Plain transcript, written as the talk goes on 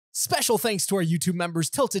Special thanks to our YouTube members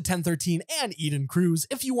Tilted1013 and Eden Cruz.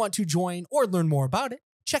 If you want to join or learn more about it,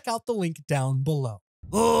 check out the link down below.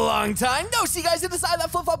 Long time no see, guys. It is I,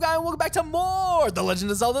 that flip-flop guy, and welcome back to more The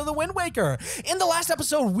Legend of Zelda: The Wind Waker. In the last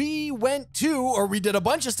episode, we did a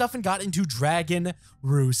bunch of stuff and got into Dragon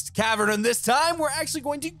Roost Cavern, and this time we're actually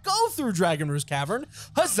going to go through Dragon Roost Cavern.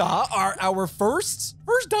 Huzzah! Our first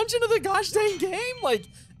dungeon of the gosh dang game, like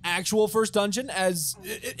actual first dungeon. As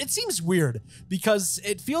it seems weird because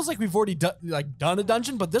it feels like we've already done a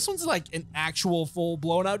dungeon, but this one's like an actual full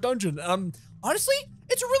blown out dungeon. Honestly,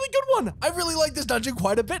 it's a really good one. I really like this dungeon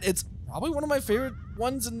quite a bit. It's probably one of my favorite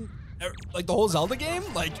ones in like the whole Zelda game.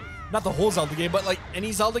 Like, not the whole Zelda game, but like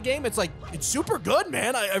any Zelda game. It's like, it's super good,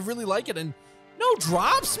 man. I really like it. And no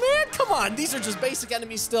drops, man. Come on. These are just basic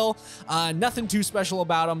enemies still. Nothing too special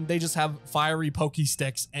about them. They just have fiery pokey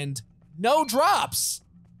sticks and no drops.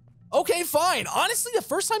 Okay, fine. Honestly, the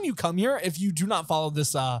first time you come here, if you do not follow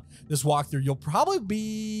this this walkthrough, you'll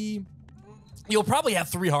probably have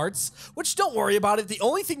 3 hearts, which don't worry about it. The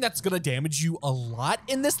only thing that's gonna damage you a lot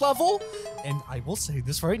in this level, and I will say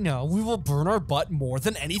this right now, we will burn our butt more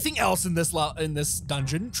than anything else in this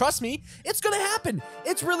dungeon. Trust me, it's gonna happen.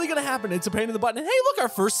 It's really gonna happen. It's a pain in the butt. And hey, look, our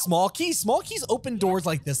first small key. Small keys open doors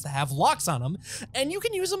like this that have locks on them, and you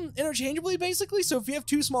can use them interchangeably, basically. So if you have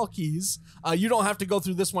 2 small keys, you don't have to go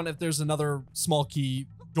through this one if there's another small key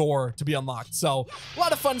door to be unlocked. So a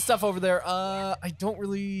lot of fun stuff over there. I don't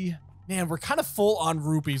really... Man, we're kind of full on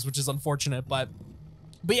rupees, which is unfortunate, but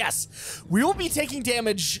yes, we will be taking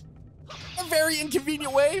damage a very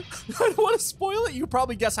inconvenient way. I don't want to spoil it. You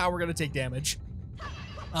probably guess how we're going to take damage.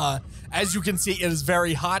 As you can see, it is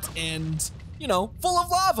very hot and, you know, full of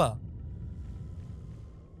lava.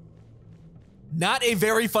 Not a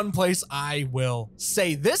very fun place, I will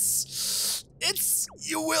say this.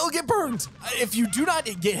 You will get burned. If you do not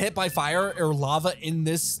get hit by fire or lava in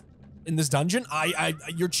this dungeon,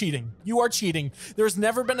 you're cheating. You are cheating. There's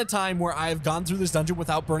never been a time where I've gone through this dungeon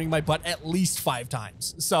without burning my butt at least 5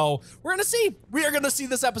 times. So we're gonna see. We are gonna see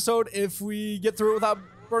this episode if we get through it without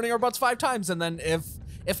burning our butts 5 times, and then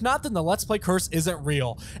if not, then the Let's Play curse isn't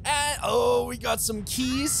real. And oh, we got some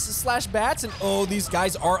keys / bats, and oh, these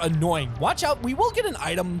guys are annoying. Watch out. We will get an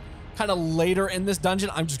item kind of later in this dungeon.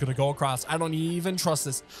 I'm just gonna go across. I don't even trust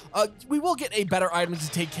this. We will get a better item to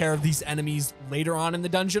take care of these enemies later on in the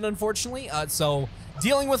dungeon, unfortunately. So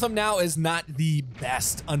dealing with them now is not the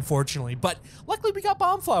best, unfortunately. But luckily we got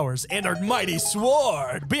bomb flowers and our mighty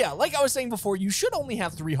sword. But yeah, like I was saying before, you should only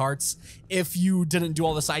have 3 hearts if you didn't do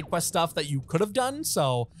all the side quest stuff that you could have done.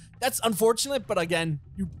 So that's unfortunate, but again,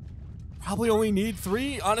 you probably only need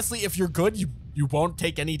 3. Honestly, if you're good, you won't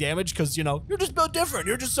take any damage because, you know, you're just built different.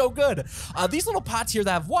 You're just so good. These little pots here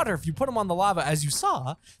that have water, if you put them on the lava, as you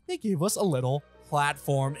saw, they gave us a little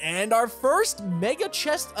platform. And our first mega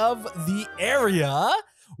chest of the area,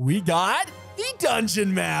 we got the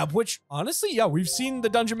dungeon map, which honestly, yeah, we've seen the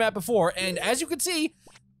dungeon map before. And as you can see,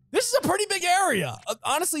 this is a pretty big area.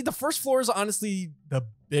 Honestly, the first floor is honestly the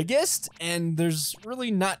biggest, and there's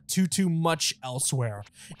really not too much elsewhere,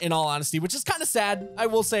 in all honesty, which is kind of sad. I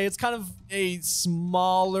will say it's kind of a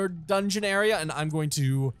smaller dungeon area, and I'm going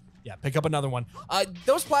to, yeah, pick up another one.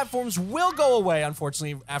 Those platforms will go away,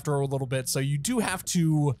 unfortunately, after a little bit, so you do have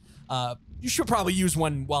to, you should probably use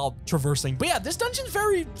one while traversing. But yeah, this dungeon's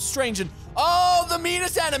very strange, and oh, the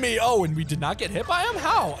meanest enemy. Oh, and we did not get hit by him?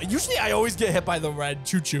 How? Usually I always get hit by the red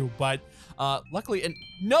choo-choo, but luckily, and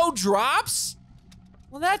no drops?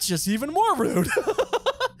 Well, that's just even more rude.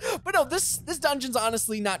 But no, this dungeon's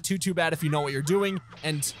honestly not too bad if you know what you're doing.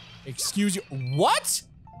 And excuse you, what?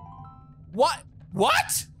 What?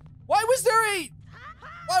 Why was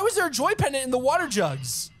there a joy pendant in the water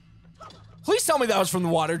jugs? Please tell me that was from the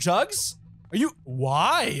water jugs.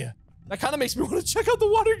 Why? That kind of makes me want to check out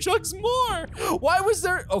the water jugs more. Why was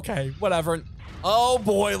there, okay, whatever. Oh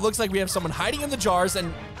boy, it looks like we have someone hiding in the jars,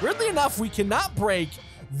 and weirdly enough, we cannot break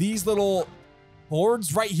these little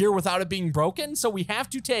boards right here without it being broken, so we have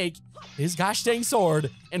to take his gosh dang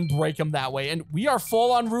sword and break him that way, and we are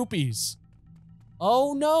full on rupees.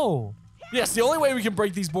 Oh no. Yes, the only way we can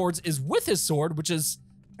break these boards is with his sword, which is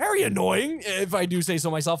very annoying, if I do say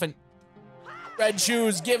so myself. And red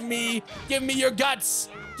shoes, give me your guts.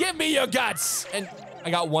 Give me your guts. And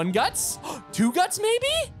I got 1 guts? 2 guts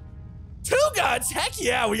maybe? 2 guts? Heck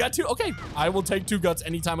yeah, we got 2. Okay, I will take 2 guts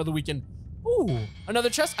any time of the weekend. Ooh, another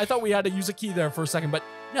chest. I thought we had to use a key there for a second, but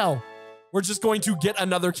no, we're just going to get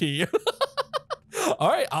another key. All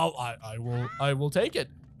right, I will take it.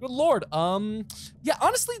 Good Lord. Yeah,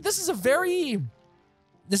 honestly, this is a very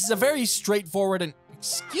straightforward and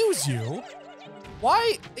excuse you.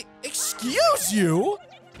 Why? Excuse you?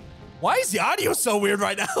 Why is the audio so weird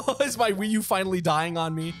right now? Is my Wii U finally dying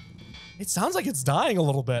on me? It sounds like it's dying a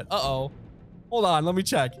little bit. Uh-oh. Hold on, let me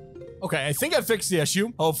check. Okay, I think I fixed the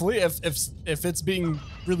issue, hopefully. If it's being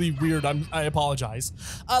really weird, I apologize.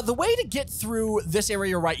 The way to get through this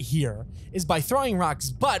area right here is by throwing rocks,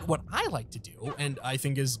 but what I like to do, and I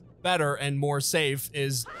think is better and more safe,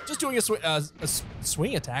 is just doing a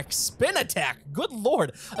swing attack, spin attack. Good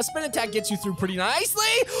Lord. A spin attack gets you through pretty nicely.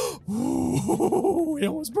 Ooh, we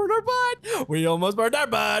almost burned our butt. We almost burned our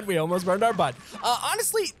butt. We almost burned our butt.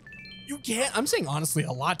 Honestly, you can't, I'm saying honestly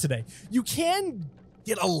a lot today. You can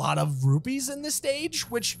get a lot of rupees in this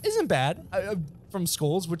stage, which isn't bad from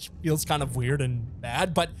schools, which feels kind of weird and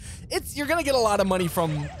bad, but you're gonna get a lot of money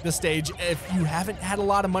from this stage if you haven't had a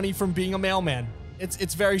lot of money from being a mailman.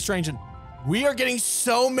 It's very strange, and we are getting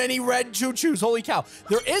so many red choo-choos. Holy cow.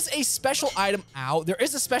 There is a special item there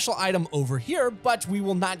is a special item over here, but we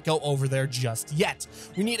will not go over there just yet.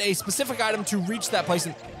 We need a specific item to reach that place.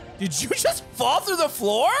 And did you just fall through the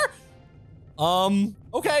floor?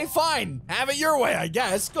 Okay, fine. Have it your way, I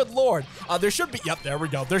guess. Good Lord. There should be, yep, there we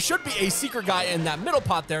go. There should be a secret guy in that middle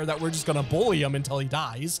pot there that we're just gonna bully him until he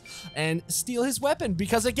dies and steal his weapon,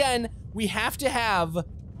 because again, we have to have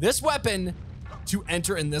this weapon to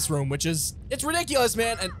enter in this room, which is, it's ridiculous,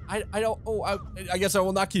 man. And I guess I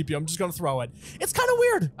will not keep you. I'm just gonna throw it. It's kind of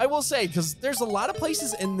weird, I will say, because there's a lot of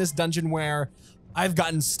places in this dungeon where I've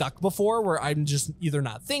gotten stuck before, where I'm just either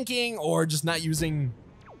not thinking or just not using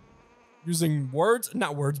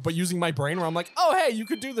not words, but using my brain, where I'm like, oh, hey, you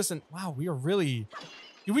could do this. And wow, we are really,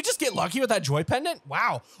 did we just get lucky with that joy pendant?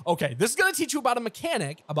 Wow. Okay, this is gonna teach you about a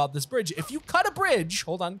mechanic about this bridge. If you cut a bridge,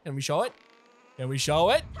 hold on, can we show it? Can we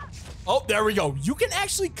show it? Oh, there we go. You can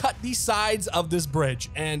actually cut the sides of this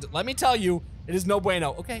bridge. And let me tell you, it is no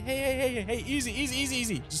bueno. Okay, hey,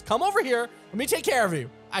 easy. Just come over here. Let me take care of you.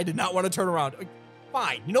 I did not want to turn around.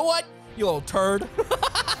 Fine, you know what? You little turd.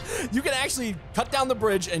 You can actually cut down the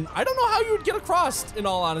bridge, and I don't know how you would get across, in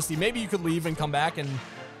all honesty. Maybe you could leave and come back, and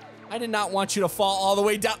I did not want you to fall all the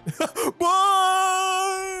way down.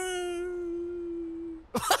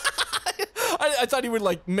 I thought he would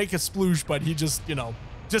like make a sploosh, but he just, you know,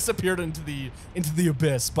 disappeared into the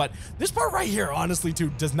abyss. But this part right here, honestly,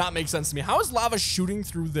 too, does not make sense to me. How is lava shooting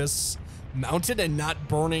through this mountain and not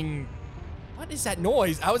burning? What is that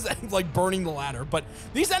noise? How is that like burning the ladder? But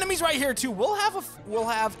these enemies right here too, we'll have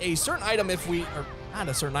a certain item if we, or not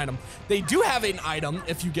a certain item. They do have an item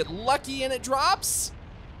if you get lucky and it drops.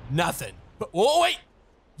 Nothing. But oh wait.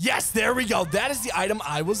 Yes, there we go. That is the item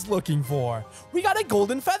I was looking for. We got a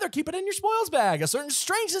golden feather. Keep it in your spoils bag. A certain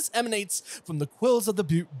strangeness emanates from the quills of the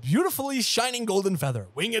beautifully shining golden feather.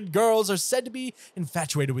 Winged girls are said to be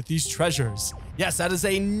infatuated with these treasures. Yes, that is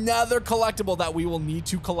another collectible that we will need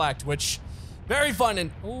to collect, which very fun. And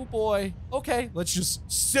oh boy. Okay, let's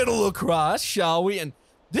just sidle across, shall we? And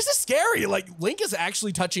this is scary. Like Link is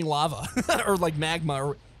actually touching lava or like magma,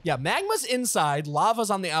 or yeah, magma's inside, lava's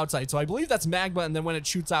on the outside. So I believe that's magma, and then when it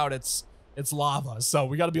shoots out, it's lava. So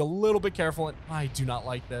we gotta be a little bit careful, and I do not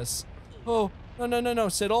like this. Oh, no.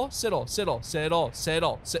 Sidle.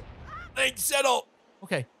 Link, sidle.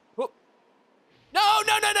 Okay. Oh.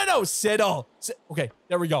 No. Sidle. Okay,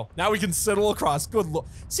 there we go. Now we can sidle across. Good Lord.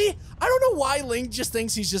 See, I don't know why Link just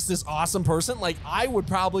thinks he's just this awesome person. Like, I would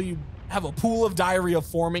probably have a pool of diarrhea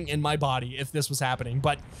forming in my body if this was happening,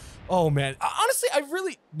 but oh man, honestly,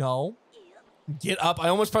 no. Get up. I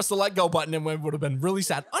almost pressed the let go button and it would have been really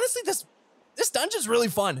sad. Honestly, this dungeon's really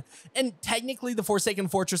fun. And technically the Forsaken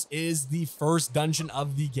Fortress is the first dungeon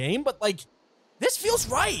of the game, but like, this feels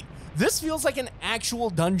right. This feels like an actual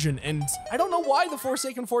dungeon. And I don't know why the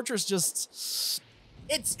Forsaken Fortress just,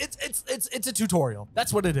 it's a tutorial.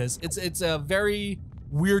 That's what it is. It's a very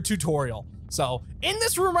weird tutorial. So in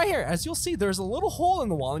this room right here, as you'll see, there's a little hole in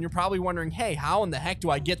the wall, and you're probably wondering, hey, how in the heck do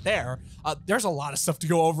I get there? There's a lot of stuff to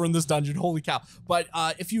go over in this dungeon, holy cow. But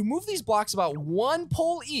if you move these blocks about one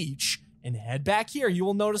pole each and head back here, you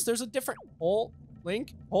will notice there's a different hole.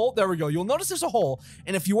 Link, hole, there we go. You'll notice there's a hole.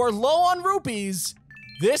 And if you are low on rupees,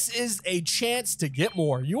 this is a chance to get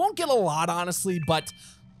more. You won't get a lot, honestly, but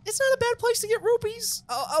it's not a bad place to get rupees.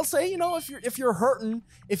 I'll say, you know, if you're hurting,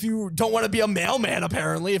 if you don't want to be a mailman,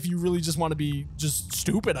 apparently, if you really just want to be just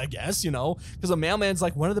stupid, I guess, you know, because a mailman's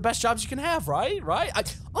like one of the best jobs you can have, right?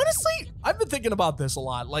 Honestly, I've been thinking about this a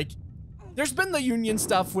lot. Like, there's been the union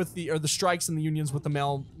stuff with the strikes and the unions with the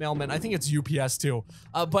mailmen. I think it's UPS too.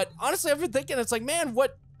 But honestly, I've been thinking, it's like, man,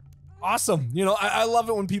 what awesome. You know, I love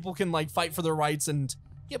it when people can like fight for their rights and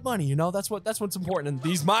get money, you know, that's what's important. And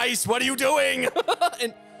these mice, what are you doing?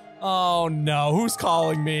 And oh no, who's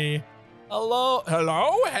calling me? Hello?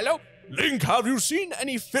 Link, have you seen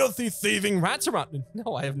any filthy thieving rats around?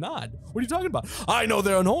 No, I have not. What are you talking about? I know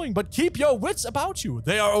they're annoying, but keep your wits about you.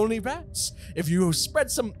 They are only rats. If you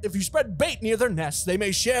spread bait near their nests, they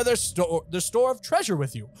may share their store of treasure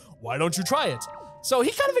with you. Why don't you try it? So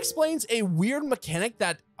he kind of explains a weird mechanic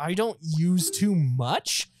that I don't use too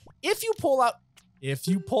much. If you pull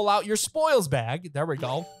out your spoils bag, there we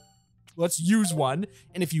go. Let's use one.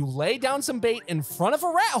 And if you lay down some bait in front of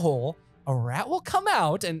a rat hole, a rat will come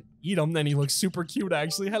out and eat them. Then he looks super cute,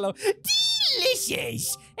 actually. Hello.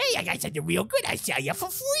 Delicious. Hey, I got something real good. I sell you for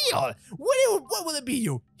free. What will it be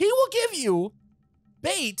you? He will give you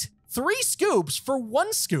bait, 3 scoops for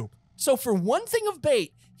 1 scoop. So for 1 thing of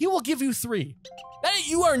bait, he will give you 3. That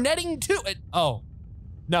you are netting 2. Oh,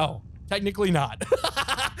 no, technically not.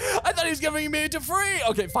 I thought he was giving me it to free.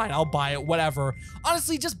 Okay, fine, I'll buy it, whatever.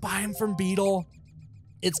 Honestly, just buy him from Beetle.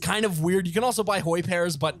 It's kind of weird. You can also buy Hoi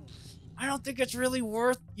Pairs, but I don't think it's really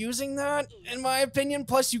worth using that, in my opinion.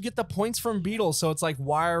 Plus, you get the points from Beetle, so it's like,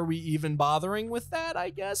 why are we even bothering with that,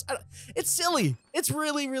 I guess? It's silly. It's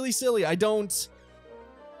really, really silly. I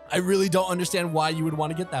really don't understand why you would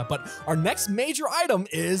want to get that. But our next major item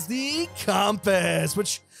is the compass,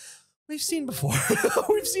 which we've seen before.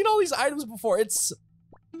 We've seen all these items before.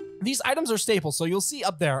 These items are staples, so you'll see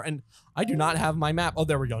up there, and I do not have my map. Oh,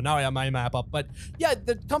 there we go. Now I have my map up. But yeah,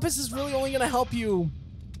 the compass is really only going to help you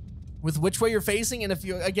with which way you're facing, and if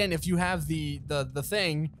you have the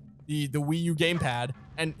thing, the Wii U gamepad,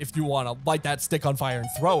 and if you want to light that stick on fire and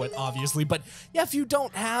throw it, obviously. But yeah, if you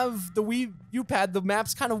don't have the Wii U pad, the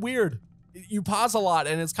map's kind of weird. You pause a lot,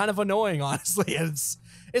 and it's kind of annoying, honestly. It's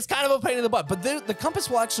kind of a pain in the butt. But the compass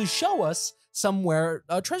will actually show us somewhere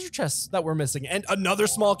treasure chests that we're missing, and another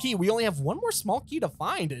small key. We only have 1 more small key to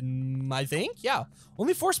find, and I think, yeah,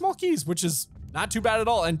 only 4 small keys, which is not too bad at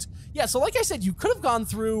all. And yeah, so like I said, you could have gone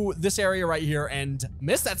through this area right here and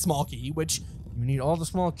missed that small key, which you need all the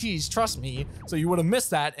small keys, trust me. So you would have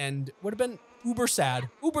missed that and would have been uber sad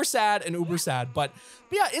and uber sad. But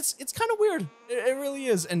yeah, it's kind of weird. It really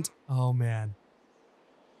is. And oh man.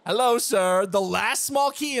 Hello, sir. The last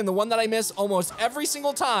small key and the one that I miss almost every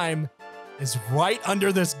single time is right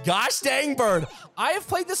under this gosh dang bird. I have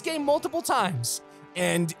played this game multiple times.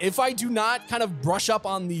 And if I do not kind of brush up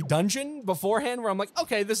on the dungeon beforehand, where I'm like,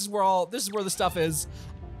 okay, this is where the stuff is,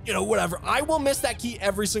 you know, whatever, I will miss that key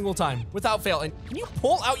every single time without fail. And can you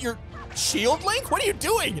pull out your shield, Link? What are you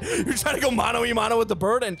doing? You're trying to go mano-a-mano with the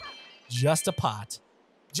bird, and just a pot,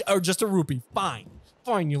 or just a rupee. Fine,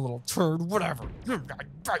 you little turd, whatever.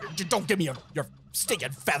 Don't give me your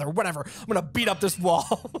stinking feather, whatever. I'm gonna beat up this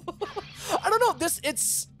wall. I don't know,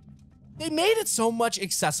 they made it so much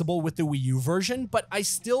accessible with the Wii U version, but I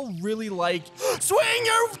still really like, swing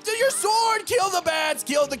your sword, kill the bats,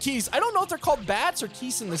 kill the keys. I don't know if they're called bats or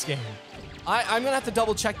keys in this game. I'm gonna have to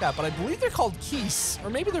double check that, but I believe they're called keys,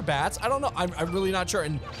 or maybe they're bats. I don't know, I'm really not sure.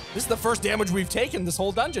 And this is the first damage we've taken this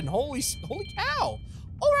whole dungeon. Holy cow.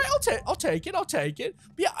 All right, I'll take it.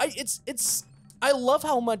 But yeah, I love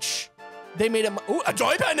how much they made it. Ooh, a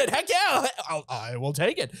joy pendant, heck yeah, I will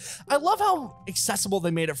take it. I love how accessible they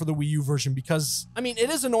made it for the Wii U version, because, I mean, it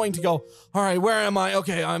is annoying to go, all right, where am I?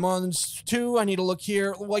 Okay, I'm on 2, I need to look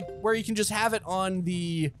here, like, where you can just have it on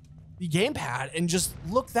the gamepad and just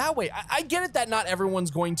look that way. I get it that not everyone's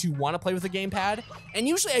going to want to play with a gamepad, and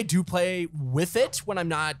usually I do play with it when I'm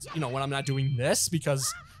not, when I'm not doing this,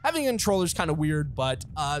 because having a controller is kind of weird, but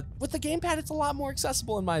with the gamepad, it's a lot more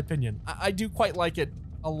accessible in my opinion. I do quite like it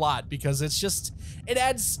a lot, because it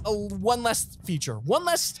adds one less feature.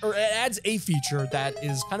 It adds a feature that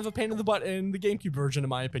is kind of a pain in the butt in the GameCube version, in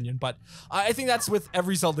my opinion. But I think that's with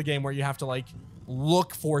every Zelda game, where you have to like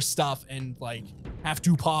look for stuff and like have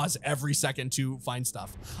to pause every second to find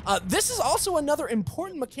stuff. This is also another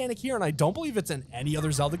important mechanic here, and I don't believe it's in any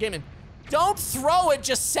other Zelda game. And don't throw it,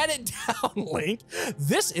 just set it down, Link.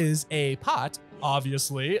 This is a pot,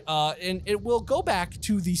 obviously, and it will go back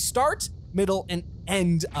to the start, middle, and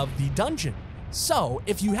end of the dungeon. So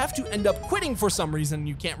if you have to end up quitting for some reason,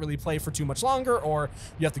 you can't really play for too much longer, or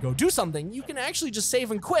you have to go do something, you can actually just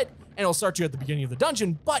save and quit, and it'll start you at the beginning of the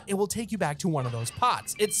dungeon, but it will take you back to one of those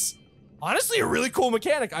pots. It's honestly a really cool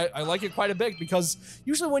mechanic. I like it quite a bit, because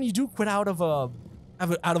usually when you do quit out of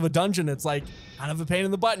a dungeon, it's like kind of a pain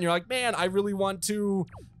in the butt, and you're like, man, I really want to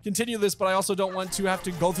continue this, but I also don't want to have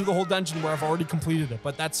to go through the whole dungeon where I've already completed it.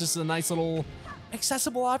 But that's just a nice little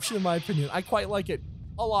accessible option, in my opinion. I quite like it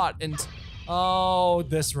a lot. And oh,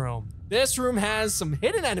 this room has some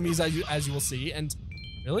hidden enemies, as you will see. And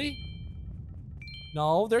really,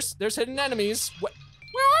 no, there's hidden enemies. Where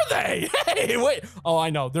are they? Hey, wait. Oh, I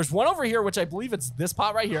know. There's one over here, which I believe it's this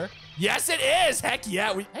pot right here. Yes, it is. Heck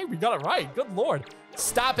yeah. We got it right. Good Lord.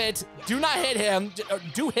 Stop it. Do not hit him.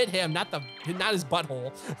 Do hit him, not his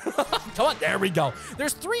butthole. Come on, there we go.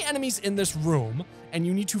 There's 3 enemies in this room, and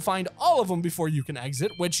you need to find all of them before you can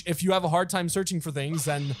exit, which if you have a hard time searching for things,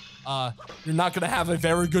 then you're not gonna have a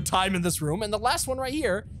very good time in this room. And the last one right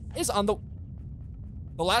here is on the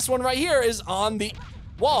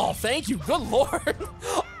wall. Thank you, good Lord.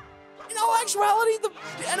 In all actuality, the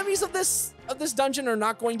enemies of this dungeon are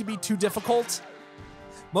not going to be too difficult.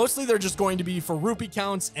 Mostly they're just going to be for rupee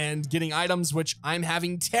counts and getting items, which I'm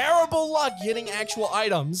having terrible luck getting actual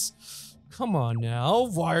items. Come on now,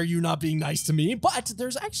 why are you not being nice to me? But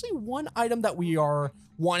there's actually one item that we are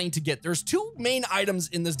wanting to get. There's 2 main items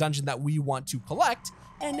in this dungeon that we want to collect,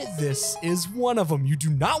 and this is one of them. You do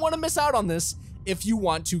not want to miss out on this if you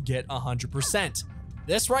want to get 100%.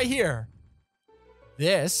 This right here.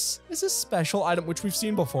 This is a special item, which we've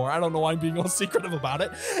seen before. I don't know why I'm being all secretive about it.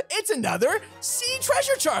 It's another sea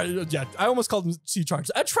treasure chart. Yeah, I almost called them sea charts.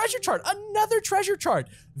 A treasure chart, another treasure chart.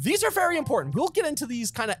 These are very important. We'll get into these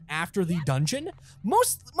kind of after the dungeon.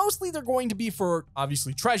 Mostly they're going to be for,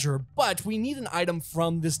 obviously, treasure, but we need an item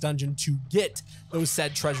from this dungeon to get those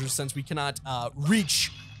said treasures since we cannot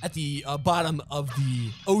reach at the bottom of the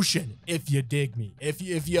ocean, if you dig me, if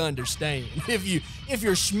you understand, if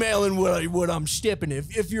you're smelling what I'm stepping,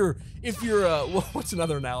 if you're what's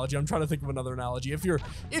another analogy? I'm trying to think of another analogy. If you're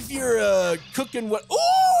cooking what,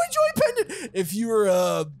 oh, enjoy pendant. If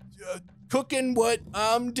you're cooking what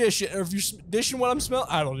I'm dishing, or if you're dishing what I'm smelling,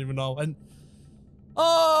 I don't even know. And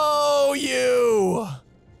oh,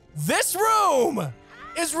 this room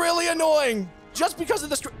is really annoying just because of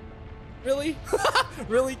the Really?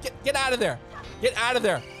 Really? Get out of there. Get out of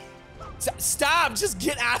there. Stop, just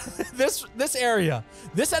get out of this area.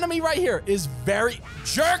 This enemy right here is very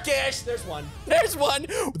jerkish. There's one. There's one.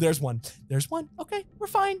 There's one. There's one. Okay, we're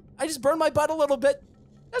fine. I just burned my butt a little bit.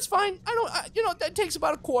 That's fine. You know, that takes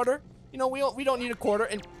about a quarter. You know, we don't need a quarter.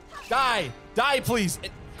 And die, please.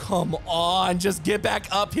 And come on, just get back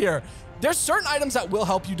up here. There's certain items that will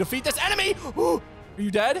help you defeat this enemy. Are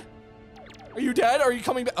you dead? Are you dead? Are you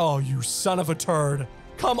coming back? Oh, you son of a turd.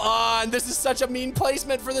 Come on, this is such a mean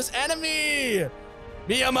placement for this enemy.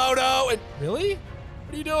 Miyamoto, and really?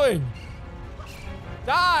 What are you doing?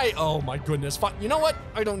 Die. Oh my goodness. Fine. You know what?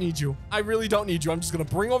 I don't need you. I really don't need you. I'm just gonna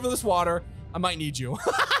bring over this water. I might need you.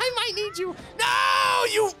 I might need you. No,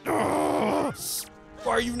 you. Ugh.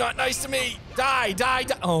 Why are you not nice to me? Die.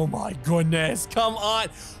 Oh my goodness. Come on.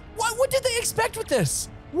 What did they expect with this?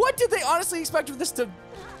 What did they honestly expect with this to...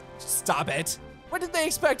 Stop it. What did they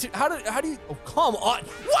expect? How do you... Oh, come on.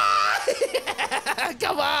 What?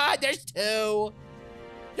 Come on. There's 2.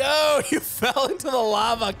 No, you fell into the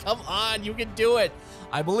lava. Come on. You can do it.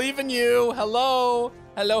 I believe in you. Hello.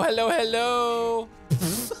 Hello. He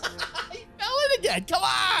fell in again. Come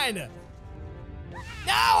on.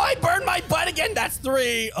 No, I burned my butt again. That's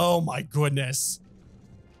 3. Oh, my goodness.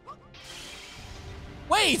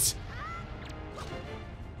 Wait.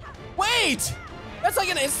 That's like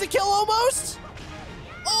an insta-kill almost?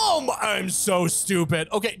 Oh my, I'm so stupid.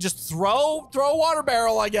 Okay, just throw a water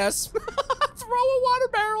barrel, I guess. Throw a water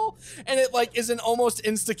barrel, and it like is an almost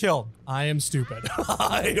insta-kill. I am stupid.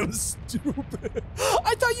 I am stupid.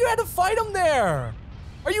 I thought you had to fight him there.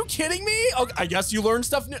 Are you kidding me? Okay, I guess you learn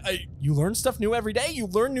stuff new. You learn stuff new every day. You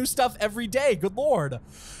learn new stuff every day. Good Lord.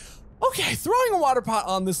 Okay, throwing a water pot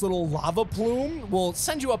on this little lava plume will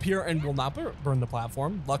send you up here and will not burn the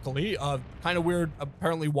platform, luckily. Kind of weird,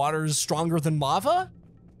 apparently water is stronger than lava,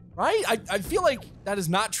 right? I feel like that is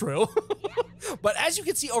not true. But as you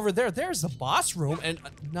can see over there, there's the boss room and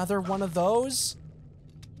another one of those.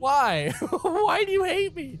 Why? Why do you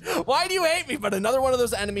hate me? Why do you hate me? But another one of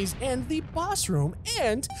those enemies and the boss room,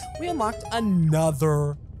 and we unlocked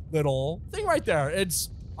another little thing right there. It's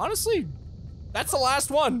honestly... That's the last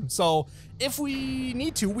one. So if we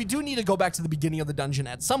need to, we do need to go back to the beginning of the dungeon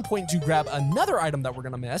at some point to grab another item that we're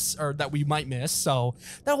gonna miss, or that we might miss. So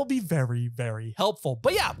that will be very, very helpful.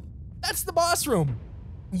 But yeah, that's the boss room.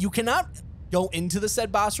 You cannot go into the said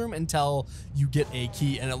boss room until you get a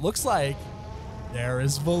key. And it looks like there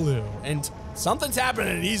is Valoo. And something's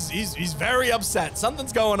happening. He's very upset.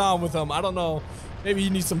 Something's going on with him. I don't know. Maybe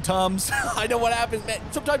you need some Tums. I know what happens, man.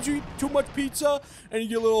 Sometimes you eat too much pizza and you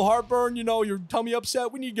get a little heartburn, you know, your tummy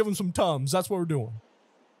upset. We need to give him some Tums. That's what we're doing.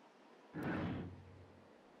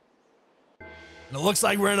 And it looks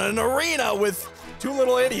like we're in an arena with 2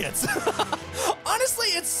 little idiots. Honestly,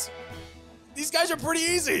 these guys are pretty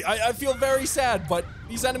easy. I feel very sad, but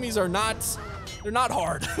these enemies are not, they're not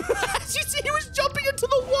hard. As you see, he was jumping into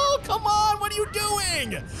the wall. Come on, what are you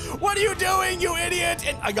doing? What are you doing, you idiot?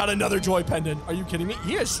 And I got another joy pendant. Are you kidding me?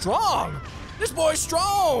 He is strong. This boy's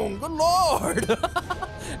strong. Good Lord.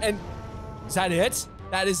 And is that it?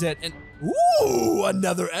 That is it. And ooh,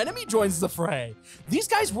 another enemy joins the fray. These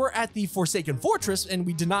guys were at the Forsaken Fortress and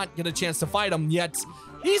we did not get a chance to fight him yet.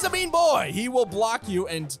 He's a mean boy. He will block you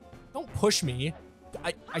and don't push me.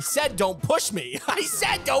 I said don't push me. I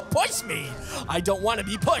said don't push me. I don't want to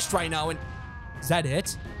be pushed right now. And is that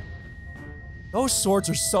it? Those swords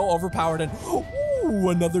are so overpowered and ooh,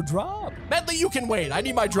 another drop. Medley, you can wait. I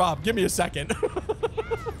need my drop. Give me a second.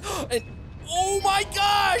 And oh my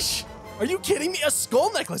gosh. Are you kidding me? A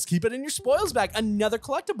skull necklace. Keep it in your spoils bag. Another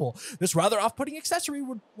collectible. This rather off-putting accessory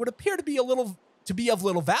would appear to be of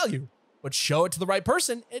little value, but show it to the right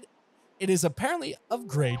person. It is apparently of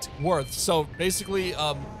great worth. So basically,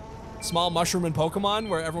 small mushroom in Pokemon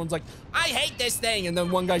where everyone's like, I hate this thing. And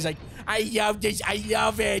then one guy's like, I love this, I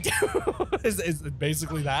love it. is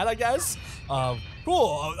basically that, I guess.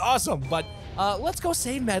 Cool, awesome. But let's go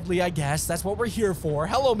save Medley, I guess. That's what we're here for.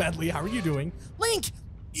 Hello, Medley, how are you doing? Link,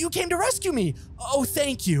 you came to rescue me. Oh,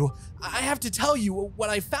 thank you. I have to tell you what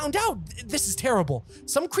I found out. This is terrible.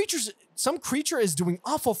 Some creature is doing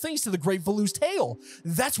awful things to the Great Valoo's tail.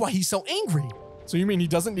 That's why he's so angry. So you mean he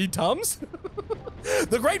doesn't need Tums?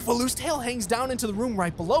 The Great Valoo's tail hangs down into the room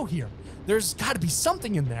right below here. There's gotta be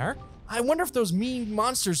something in there. I wonder if those mean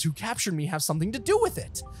monsters who captured me have something to do with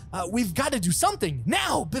it. We've gotta do something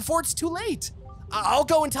now before it's too late. I'll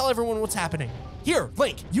go and tell everyone what's happening. Here,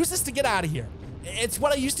 Link, use this to get out of here. It's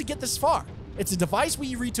what I used to get this far. It's a device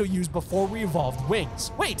we Rito used before we evolved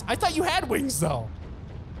wings. Wait, I thought you had wings though.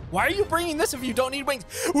 Why are you bringing this if you don't need wings?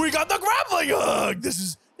 We got the grappling hook!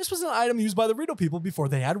 This was an item used by the Rito people before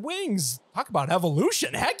they had wings. Talk about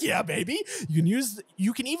evolution, heck yeah, baby.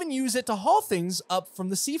 You can even use it to haul things up from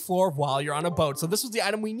the seafloor while you're on a boat. So this was the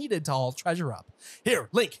item we needed to haul treasure up. Here,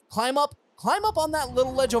 Link, climb up on that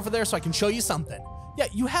little ledge over there so I can show you something. Yeah,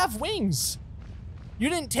 you have wings. You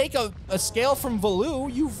didn't take a scale from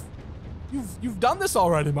Valoo. You've done this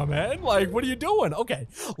already, my man. Like, what are you doing? Okay,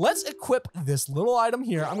 let's equip this little item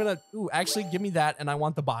here. I'm gonna, actually give me that and I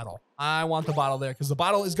want the bottle. I want the bottle there because the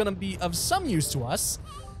bottle is gonna be of some use to us.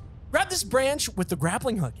 Grab this branch with the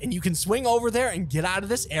grappling hook and you can swing over there and get out of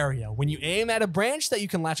this area. When you aim at a branch that you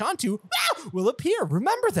can latch onto, will appear.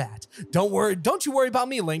 Remember that. Don't you worry about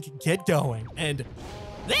me, Link. Get going. And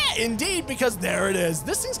yeah, indeed, because there it is.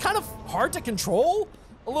 This thing's kind of hard to control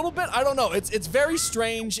a little bit. I don't know. It's very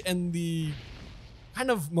strange and the kind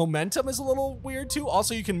of momentum is a little weird too.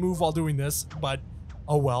 Also, you can move while doing this, but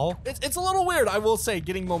oh well. It's a little weird, I will say,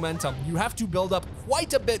 getting momentum. You have to build up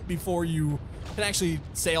quite a bit before you can actually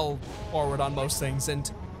sail forward on most things. And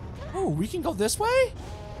oh, we can go this way?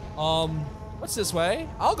 What's this way?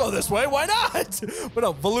 I'll go this way, why not? But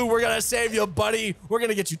no, Valoo, we're gonna save you, buddy. We're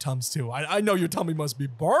gonna get you Tums too. I know your tummy must be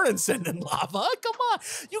burning sitting in lava. Come on,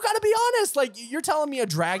 you gotta be honest. Like, you're telling me a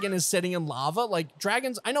dragon is sitting in lava? Like,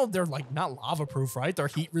 dragons, I know they're like not lava proof, right? They're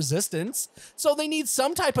heat resistant. So they need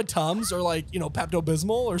some type of Tums or like, you know,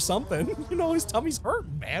 Pepto-Bismol or something. You know, his tummy's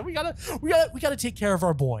hurting, man. We gotta take care of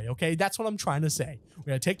our boy, okay? That's what I'm trying to say. We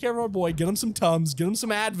gotta take care of our boy, get him some Tums, get him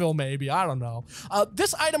some Advil maybe, I don't know.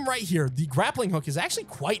 This item right here, the grappling hook, is actually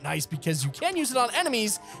quite nice because you can use it on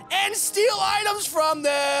enemies and steal items from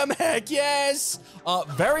them. Heck yes.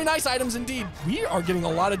 Very nice items indeed. We are getting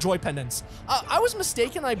a lot of joy pendants. I was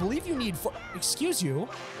mistaken. I believe you need excuse you.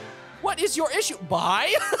 What is your issue?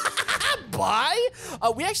 Buy? Buy?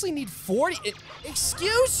 We actually need 40.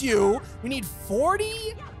 Excuse you. We need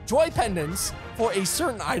 40 joy pendants for a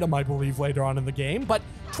certain item, I believe, later on in the game. But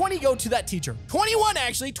 20 go to that teacher. 21,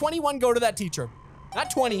 actually. 21 go to that teacher. Not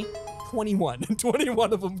 20. 21.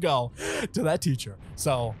 21 of them go to that teacher.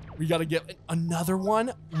 So we got to get another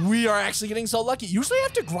one. We are actually getting so lucky. Usually I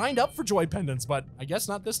have to grind up for joy pendants, but I guess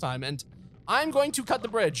not this time. And I'm going to cut the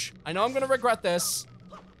bridge. I know I'm going to regret this.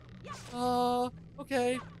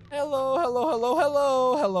 Okay. Hello, hello, hello,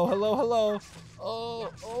 hello, hello, hello, hello.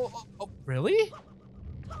 Oh, really?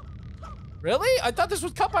 Really? I thought this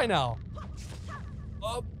was cut by now.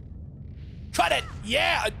 Cut it.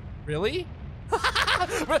 Yeah. Really?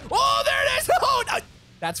 Oh, there it is! Oh, no.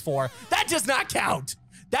 That's 4. That does not count.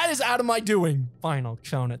 That is out of my doing. Fine, I'll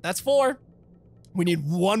count it. That's 4. We need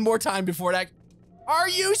one more time before that. Are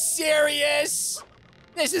you serious?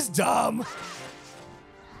 This is dumb.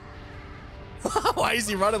 Why is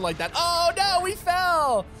he running like that? Oh, no, we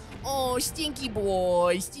fell. Oh, stinky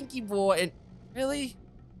boy, stinky boy. And really?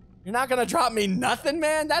 You're not gonna drop me nothing,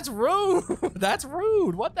 man? That's rude. That's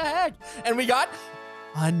rude. What the heck? And we got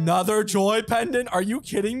another joy pendant. Are you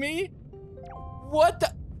kidding me? What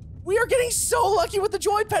the? We are getting so lucky with the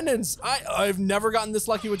joy pendants. I've never gotten this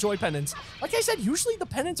lucky with joy pendants. Like I said, usually the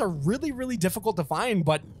pendants are really, really difficult to find,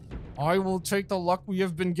 but I will take the luck we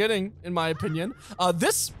have been getting, in my opinion.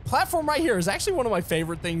 This platform right here is actually one of my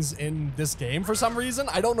favorite things in this game for some reason.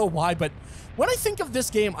 I don't know why, but when I think of this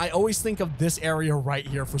game, I always think of this area right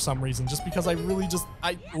here for some reason, just because I really just,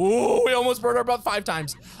 ooh, we almost burned our butt 5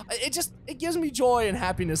 times. It gives me joy and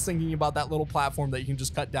happiness thinking about that little platform that you can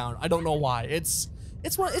just cut down. I don't know why. It's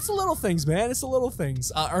the little things, man. It's the little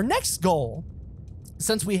things. Our next goal,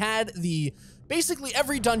 since we had basically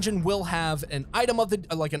every dungeon will have an item of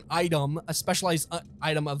a specialized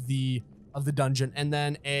item of the dungeon, and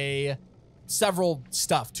then several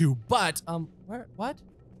stuff too. But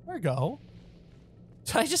where go?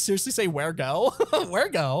 Did I just seriously say where go? Where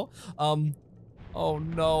go? Oh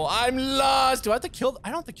no, I'm lost. Do I have to kill? I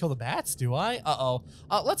don't have to kill the bats, do I? Uh-oh.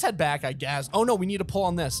 Let's head back, I guess. Oh no, we need to pull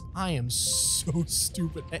on this. I am so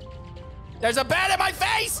stupid. Hey, there's a bat in my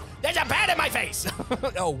face! There's a bat in my face!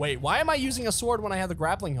 Oh wait, why am I using a sword when I have the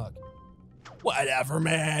grappling hook? Whatever,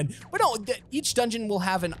 man. But no, each dungeon will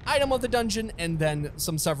have an item of the dungeon and then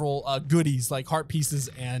several goodies like heart pieces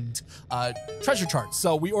and treasure charts.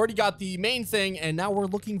 So we already got the main thing, and now we're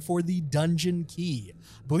looking for the dungeon key.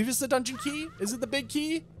 I believe it's the dungeon key. Is it the big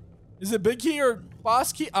key? Is it big key or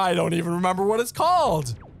boss key? I don't even remember what it's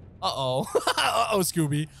called. Uh-oh. Uh-oh,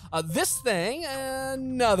 Scooby. This thing,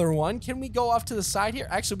 another one. Can we go off to the side here?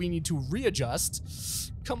 Actually, we need to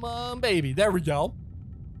readjust. Come on, baby. There we go.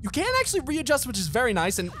 You can actually readjust, which is very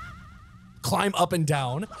nice, and climb up and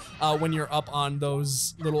down when you're up on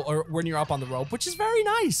those or when you're up on the rope, which is very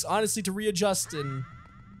nice, honestly, to readjust, and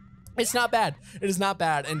it's not bad. It is not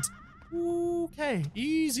bad, and okay,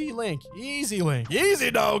 easy Link, easy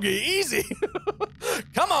doggy, easy.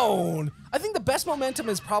 Come on. I think the best momentum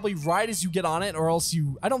is probably right as you get on it, or else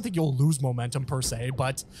I don't think you'll lose momentum per se,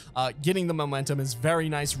 but getting the momentum is very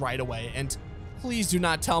nice right away, and please do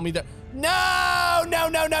not tell me that. No, no,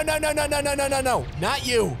 no, no, no, no, no, no, no, no, no, no. Not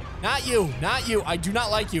you. Not you. Not you. I do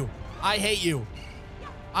not like you. I hate you.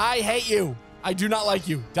 I hate you. I do not like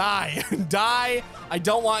you. Die. Die. I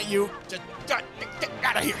don't want you. Just get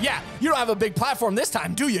out of here. Yeah, you don't have a big platform this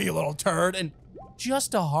time, do you little turd? And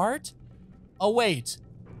just a heart? Oh, wait.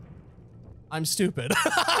 I'm stupid.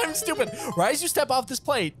 I'm stupid. Right as you step off this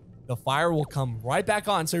plate, the fire will come right back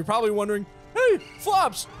on. So you're probably wondering, hey,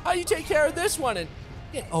 Flops, how you take care of this one? And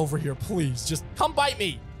get over here, please. Just come bite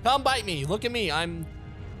me. Come bite me. Look at me.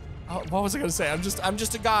 What was I gonna say? I'm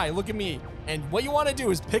just a guy. Look at me. And what you want to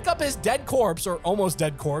do is pick up his dead corpse, or almost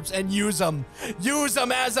dead corpse, and use him. Use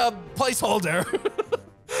him as a placeholder.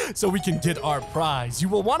 So we can get our prize. You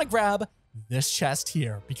will want to grab this chest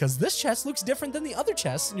here, because this chest looks different than the other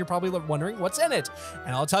chests, and you're probably wondering what's in it.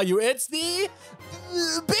 And I'll tell you, it's the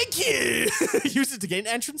big key. Use it to gain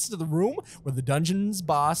entrance to the room where the dungeon's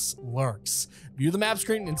boss lurks. View the map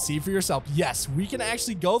screen and see for yourself. Yes, we can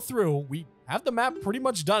actually go through. We have the map pretty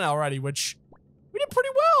much done already, which we did pretty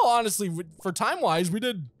well, honestly. For time-wise, we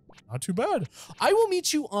did not too bad. I will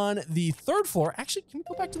meet you on the 3rd floor. Actually, can we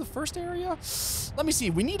go back to the first area? Let me see.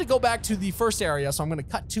 We need to go back to the first area, so I'm going to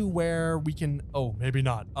cut to where we can... Oh, maybe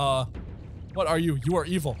not. What are you? You are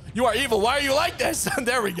evil. You are evil. Why are you like this?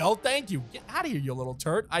 There we go. Thank you. Get out of here, you little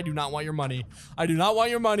turd. I do not want your money. I do not want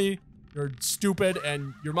your money. You're stupid,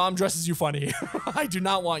 and your mom dresses you funny. I do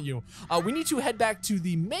not want you. We need to head back to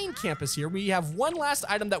the main campus here. We have one last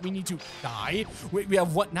item that we need to die. We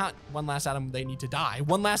have not one last item they need to die.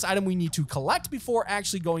 One last item we need to collect before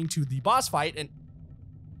actually going to the boss fight. And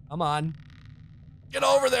come on. Get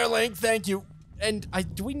over there, Link. Thank you. And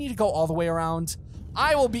do we need to go all the way around?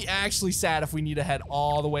 I will be actually sad if we need to head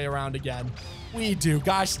all the way around again. We do.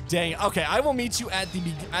 Gosh dang. Okay, I will meet you at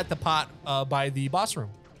the pot by the boss room.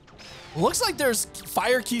 Looks like there's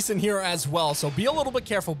fire keys in here as well, so be a little bit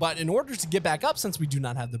careful. But in order to get back up, since we do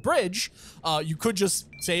not have the bridge, you could just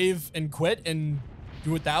save and quit and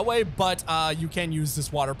do it that way. But you can use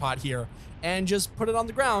this water pot here and just put it on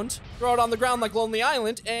the ground, throw it on the ground like Lonely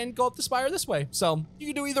Island, and go up the spire this way. So you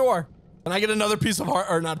can do either or. Can I get another piece of heart,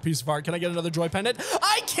 or not a piece of heart? Can I get another joy pendant?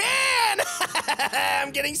 I can!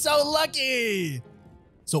 I'm getting so lucky.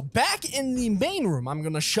 So back in the main room, I'm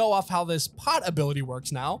going to show off how this pot ability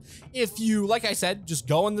works now. If you, like I said, just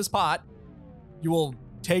go in this pot, you will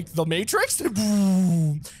take the matrix,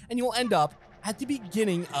 and you will end up at the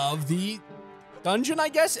beginning of the dungeon, I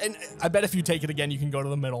guess. And I bet if you take it again, you can go to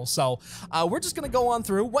the middle. So we're just going to go on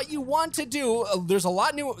through. What you want to do, there's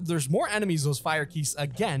more enemies, those fire keys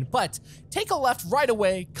again, but take a left right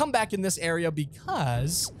away, come back in this area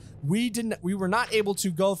because... we were not able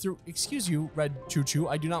to go through, excuse you, Red Choo-Choo,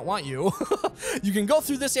 I do not want you. You can go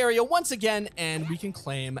through this area once again, and we can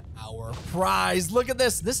claim our prize. Look at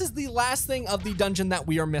this. This is the last thing of the dungeon that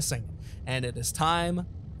we are missing. And it is time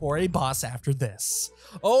for a boss after this.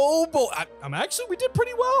 Oh boy, I'm actually, we did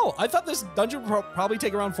pretty well. I thought this dungeon would probably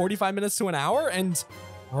take around 45 minutes to an hour, and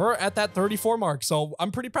we're at that 34 mark, so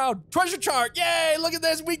I'm pretty proud. Treasure chart, yay, look at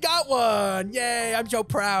this, we got one. Yay, I'm so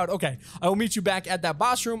proud. Okay, I will meet you back at that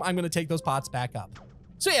boss room. I'm gonna take those pots back up.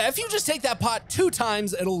 So yeah, if you just take that pot 2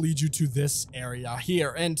 times, it'll lead you to this area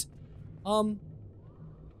here, and, oh,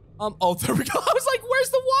 there we go. I was like,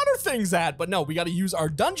 where's the water things at? But no, we got to use our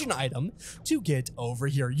dungeon item to get over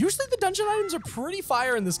here. Usually the dungeon items are pretty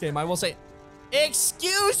fire in this game, I will say.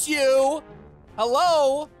 Excuse you.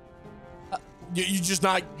 Hello? You just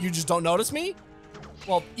don't notice me?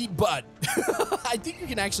 Well, eat butt. I think you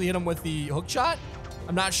can actually hit him with the hook shot.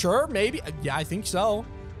 I'm not sure, maybe. Yeah, I think so.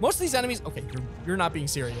 Most of these enemies, okay, you're not being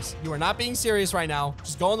serious. You are not being serious right now.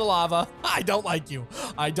 Just go in the lava. I don't like you.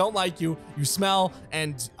 I don't like you. You smell,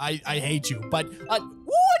 and I hate you. But, ooh, a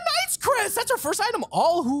knight's crest. That's our first item.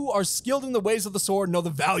 All who are skilled in the ways of the sword know the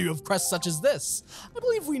value of crests such as this. I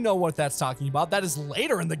believe we know what that's talking about. That is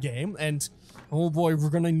later in the game, and oh boy, we're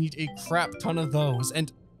gonna need a crap ton of those.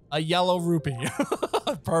 And a yellow rupee.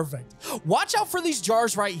 Perfect. Watch out for these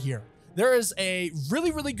jars right here. There is a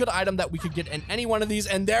really, really good item that we could get in any one of these,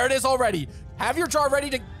 and there it is already. Have your jar ready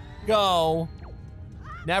to go.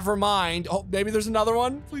 Never mind. Oh, maybe there's another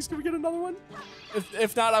one. Please, can we get another one?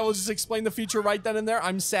 If not, I will just explain the feature right then and there.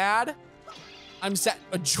 I'm sad. I'm sad.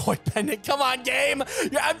 A joy pendant. Come on, game.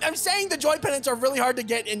 I'm saying the joy pendants are really hard to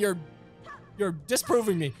get, and you're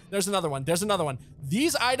disproving me. There's another one. There's another one.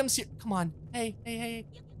 These items here. Come on. Hey.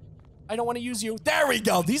 I don't want to use you. There we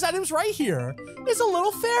go. These items right here is a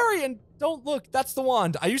little fairy, and don't look, that's the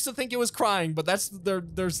wand. I used to think it was crying, but that's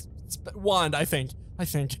there's wand, I think.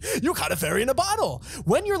 You caught a fairy in a bottle.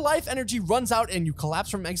 When your life energy runs out and you collapse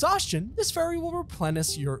from exhaustion, this fairy will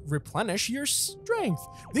replenish your strength.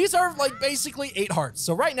 These are like basically 8 hearts.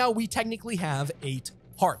 So right now we technically have 8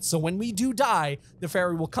 hearts. So when we do die, the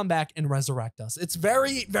fairy will come back and resurrect us. It's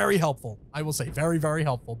very, very helpful. I will say very, very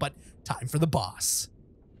helpful, but time for the boss.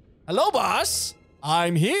 Hello, boss.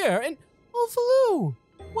 I'm here, and oh,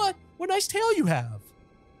 Valoo, what nice tail you have.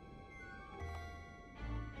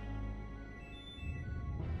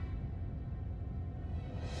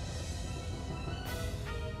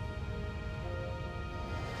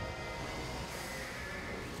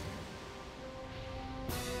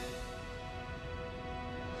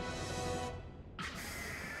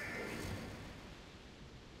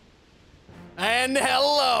 And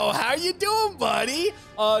hello, how you doing, buddy?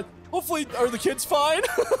 Hopefully, are the kids fine?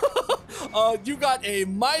 You got a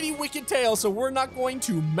mighty wicked tail, so we're not going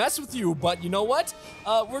to mess with you, but you know what?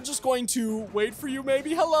 We're just going to wait for you,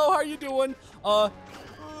 maybe. Hello, how you doing? No,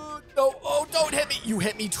 oh, don't hit me. You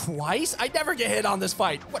hit me twice? I never get hit on this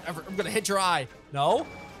fight. Whatever, I'm gonna hit your eye. No?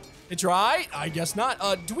 Hit your eye? I guess not.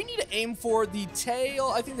 Do we need to aim for the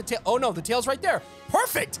tail? I think the tail, oh no, the tail's right there.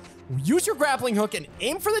 Perfect. Use your grappling hook and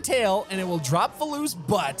aim for the tail, and it will drop Valoo's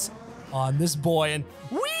butt on this boy, and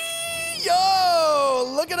whee!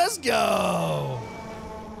 Yo! Look at us go!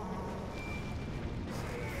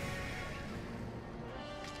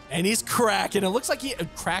 And he's cracking. It looks like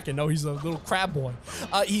cracking. No, he's a little crab boy.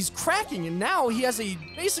 He's cracking, and now he has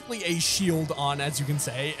basically a shield on, as you can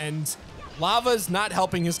say, and lava's not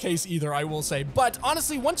helping his case either, I will say. But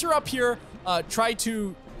honestly, once you're up here, try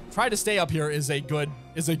to stay up here is a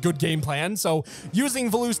good game plan. So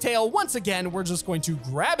using Valoo's tail once again, we're just going to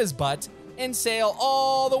grab his butt and sail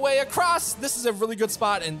all the way across. This is a really good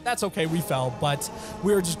spot, and that's okay, we fell, but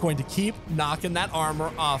we're just going to keep knocking that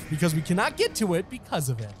armor off because we cannot get to it because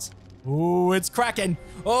of it. Ooh, it's cracking.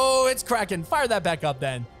 Oh, it's cracking. Fire that back up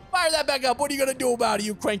then. Fire that back up. What are you gonna do about it,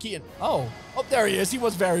 you cranky? And oh, there he is. He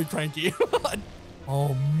was very cranky.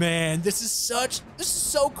 Oh man, this is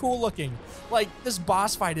so cool looking. Like, this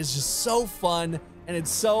boss fight is just so fun, and it's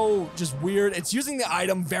so just weird. It's using the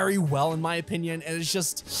item very well, in my opinion, and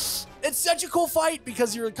it's such a cool fight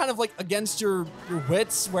because you're kind of like against your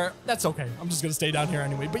wits, where that's okay. I'm just gonna stay down here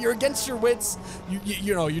anyway, but you're against your wits.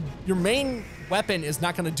 You know, your main weapon is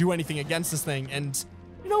not gonna do anything against this thing, and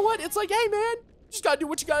you know what? It's like, hey man, you just gotta do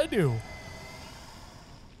what you gotta do.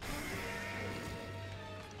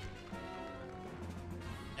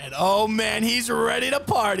 And oh man, he's ready to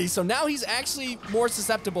party. So now he's actually more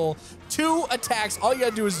susceptible to attacks. All you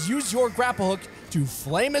gotta do is use your grapple hook to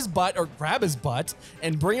flame his butt or grab his butt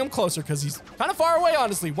and bring him closer because he's kind of far away,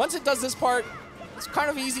 honestly. Once it does this part, it's kind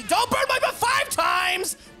of easy. Don't burn my butt 5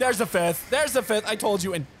 times! There's the 5th. There's the 5th. I told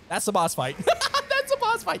you, and that's the boss fight. That's a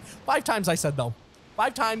boss fight. 5 times I said, though.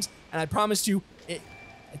 5 times, and I promised you,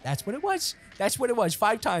 that's what it was. That's what it was.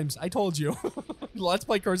 5 times. I told you. Let's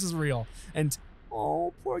Play Curse is real. And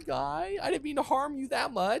oh, poor guy. I didn't mean to harm you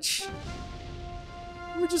that much.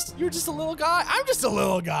 You're just a little guy. I'm just a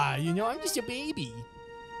little guy, you know, I'm just a baby.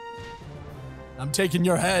 I'm taking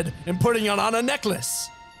your head and putting it on a necklace.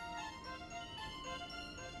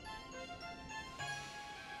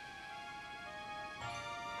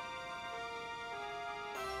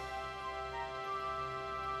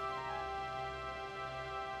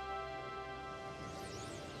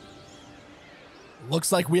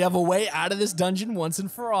 Looks like we have a way out of this dungeon once and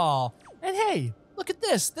for all. And hey, look at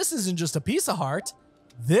this. This isn't just a piece of heart.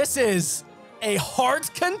 This is a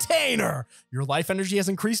heart container. Your life energy has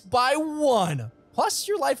increased by 1. Plus,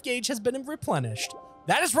 your life gauge has been replenished.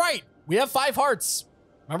 That is right. We have 5 hearts.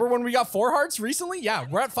 Remember when we got 4 hearts recently? Yeah,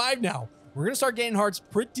 we're at 5 now. We're going to start gaining hearts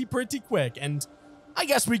pretty quick. And I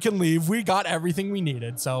guess we can leave. We got everything we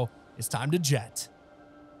needed. So it's time to jet.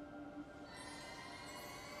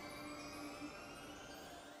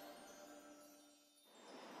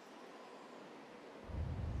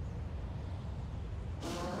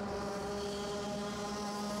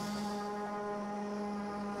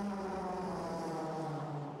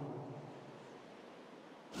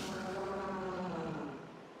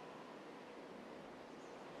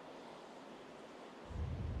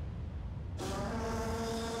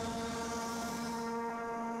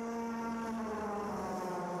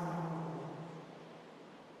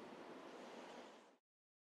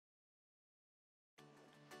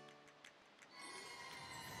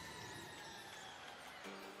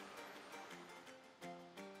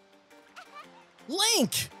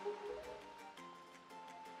 Link!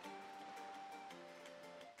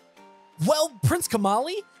 Well, Prince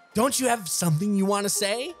Kamali, don't you have something you want to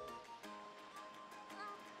say?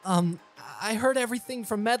 I heard everything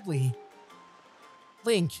from Medley.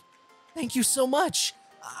 Link, thank you so much.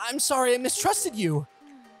 I'm sorry I mistrusted you.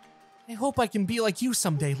 I hope I can be like you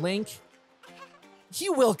someday, Link.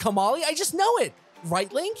 You will, Kamali, I just know it.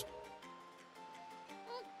 Right, Link?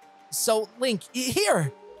 So, Link,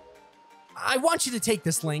 here. I want you to take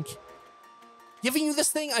this, Link. Giving you this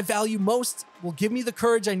thing I value most will give me the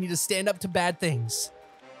courage I need to stand up to bad things.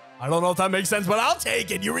 I don't know if that makes sense, but I'll take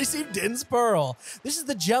it. You received Din's Pearl. This is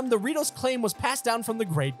the gem the Ritos claim was passed down from the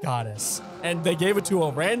Great Goddess. And they gave it to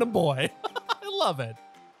a random boy. I love it.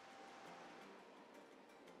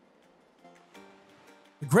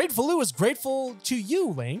 The Great Valoo is grateful to you,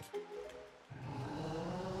 Link.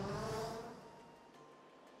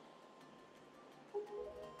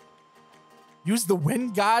 Use the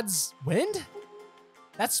wind god's wind?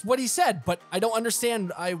 That's what he said, but I don't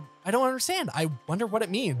understand. I don't understand. I wonder what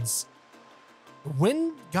it means. The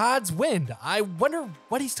wind god's wind. I wonder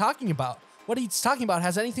what he's talking about. What he's talking about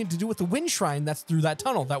has anything to do with the wind shrine that's through that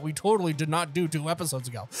tunnel that we totally did not do 2 episodes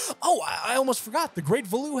ago. Oh, I almost forgot. The Great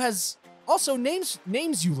Valoo has also names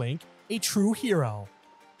you, Link, a true hero.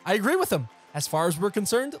 I agree with him. As far as we're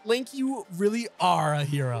concerned, Link, you really are a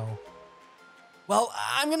hero. Well,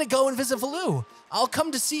 I'm gonna go and visit Valoo. I'll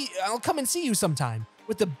come and see you sometime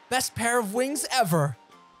with the best pair of wings ever.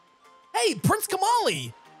 Hey, Prince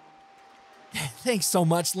Kamali! Thanks so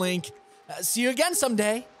much, Link. See you again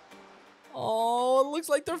someday. Oh, it looks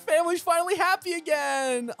like their family's finally happy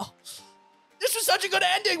again. Oh, this was such a good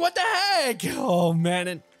ending. What the heck? Oh, man.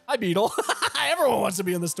 And hi, Beetle. Everyone wants to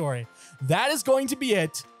be in the story. That is going to be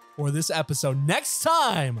it for this episode. Next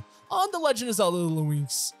time on The Legend of Zelda: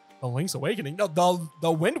 The Link's Awakening, no,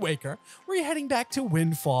 the Wind Waker, we're heading back to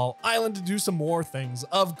Windfall Island to do some more things.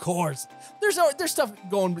 Of course, there's stuff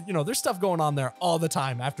going, there's stuff going on there all the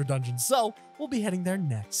time after dungeons. So we'll be heading there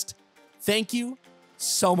next. Thank you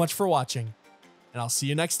so much for watching, and I'll see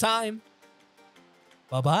you next time.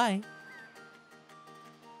 Bye-bye.